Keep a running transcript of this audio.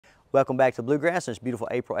Welcome back to Bluegrass on this beautiful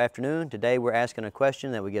April afternoon. Today we're asking a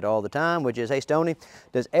question that we get all the time, which is, hey Stoney,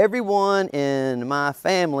 does everyone in my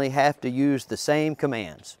family have to use the same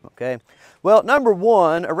commands? Okay. Well, number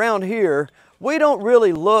one, around here, we don't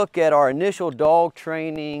really look at our initial dog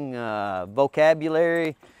training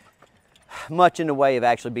vocabulary much in the way of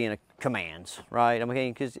actually being commands, right? I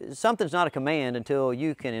mean, because something's not a command until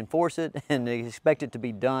you can enforce it and expect it to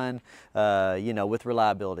be done, you know, with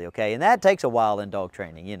reliability, okay? And that takes a while in dog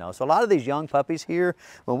training, you know. So a lot of these young puppies here,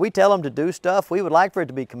 when we tell them to do stuff, we would like for it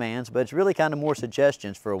to be commands, but it's really kind of more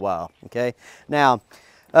suggestions for a while, okay? Now,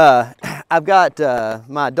 I've got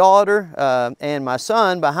my daughter and my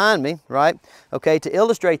son behind me, right? Okay, to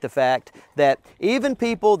illustrate the fact that even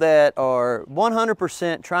people that are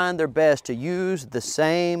 100% trying their best to use the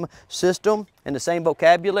same system and the same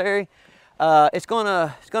vocabulary, it's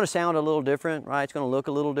gonna sound a little different, right? It's gonna look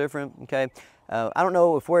a little different, okay? I don't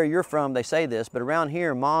know if where you're from they say this, but around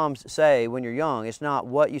here moms say when you're young, it's not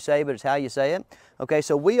what you say, but it's how you say it. Okay,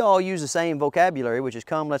 so we all use the same vocabulary, which is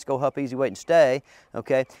come, let's go, hup, easy, wait, and stay.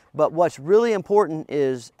 Okay, but what's really important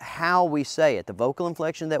is how we say it, the vocal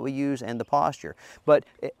inflection that we use and the posture. But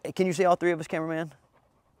can you see all three of us, cameraman?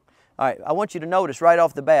 All right, I want you to notice right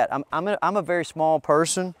off the bat, I'm a very small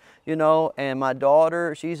person, you know, and my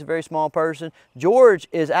daughter, she's a very small person. George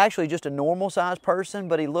is actually just a normal sized person,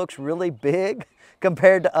 but he looks really big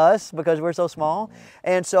compared to us because we're so small.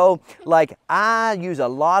 And so, like, I use a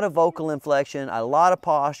lot of vocal inflection, a lot of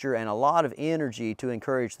posture, and a lot of energy to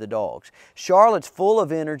encourage the dogs. Charlotte's full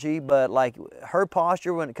of energy, but like her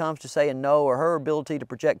posture when it comes to saying no or her ability to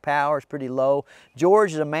project power is pretty low.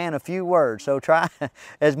 George is a man of few words, so try,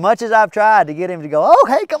 as much as I've tried to get him to go, oh,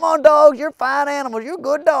 hey, come on, dogs, you're fine animals, you're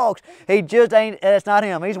good dogs. He just ain't, that's not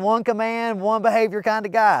him. He's one command, one behavior kind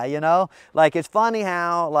of guy, you know? Like, it's funny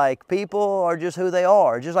how, like, people are just who they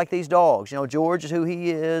are, just like these dogs. You know, George is who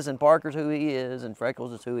he is, and Parker's who he is, and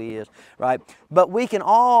Freckles is who he is, right? But we can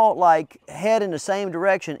all, like, head in the same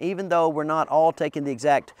direction, even though we're not all taking the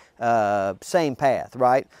exact same path,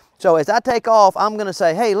 right? So as I take off, I'm going to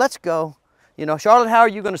say, hey, let's go. You know, Charlotte, how are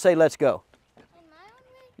you going to say let's go?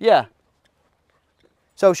 Yeah.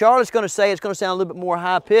 So Charlotte's going to say it's going to sound a little bit more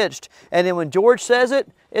high-pitched, and then when George says it,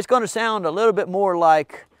 it's going to sound a little bit more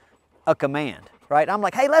like a command, right? I'm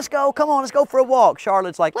like, hey, let's go, come on, let's go for a walk.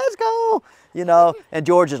 Charlotte's like, let's go, you know, and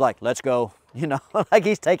George is like, let's go, you know, like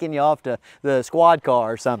he's taking you off to the squad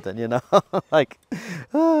car or something, you know, like,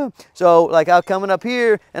 so like I'm coming up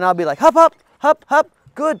here, and I'll be like, hup, hup, hup, hup,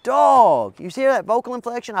 good dog. You see that vocal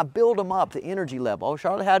inflection? I build them up, the energy level. Oh,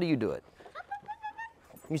 Charlotte, how do you do it?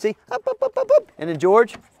 You see, up, up, up, up, up. And then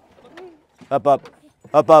George, up, up,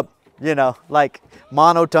 up, up, you know, like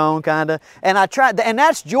monotone kind of. And I tried, and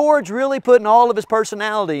that's George really putting all of his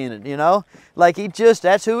personality in it, you know? Like he just,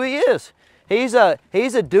 that's who he is. He's a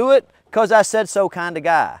do it because I said so kind of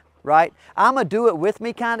guy, right? I'm a do it with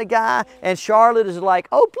me kind of guy, and Charlotte is like,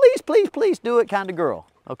 oh, please, please, please do it kind of girl,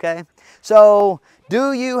 okay? So,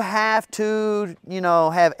 do you have to, you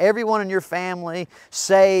know, have everyone in your family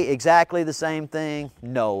say exactly the same thing?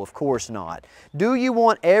 No, of course not. Do you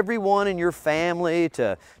want everyone in your family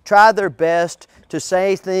to try their best to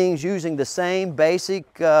say things using the same basic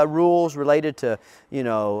rules related to, you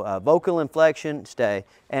know, vocal inflection, stay,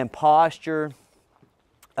 and posture?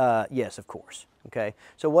 Yes, of course, okay?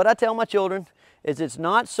 So what I tell my children is it's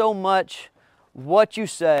not so much what you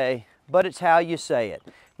say, but it's how you say it.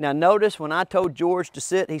 Now notice when I told George to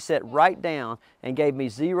sit, he sat right down and gave me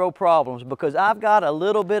zero problems because I've got a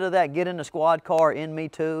little bit of that get in the squad car in me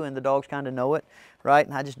too, and the dogs kind of know it, right?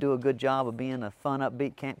 And I just do a good job of being a fun,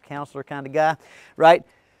 upbeat camp counselor kind of guy, right?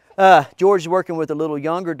 George is working with a little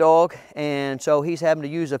younger dog, and so he's having to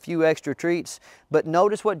use a few extra treats. But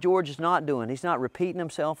notice what George is not doing. He's not repeating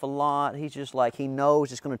himself a lot. He's just like, he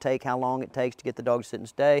knows it's going to take how long it takes to get the dog to sit and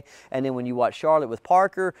stay. And then when you watch Charlotte with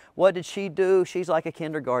Parker, what did she do? She's like a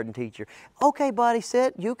kindergarten teacher. Okay, buddy,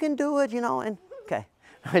 sit. You can do it, you know, and okay.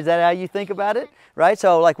 Is that how you think about it? Right?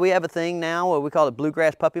 So like we have a thing now where we call it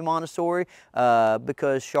Bluegrass Puppy Montessori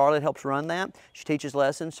because Charlotte helps run that. She teaches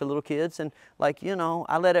lessons to little kids, and like, you know,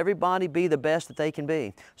 I let everybody be the best that they can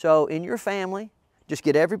be. So in your family, just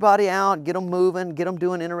get everybody out, get them moving, get them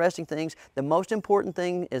doing interesting things. The most important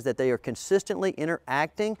thing is that they are consistently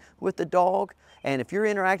interacting with the dog. And if you're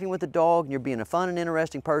interacting with the dog and you're being a fun and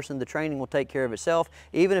interesting person, the training will take care of itself,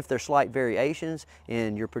 even if there's slight variations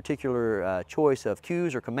in your particular choice of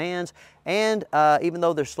cues or commands. And even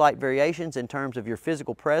though there's slight variations in terms of your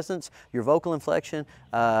physical presence, your vocal inflection,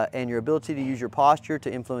 and your ability to use your posture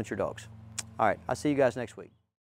to influence your dogs. All right, I'll see you guys next week.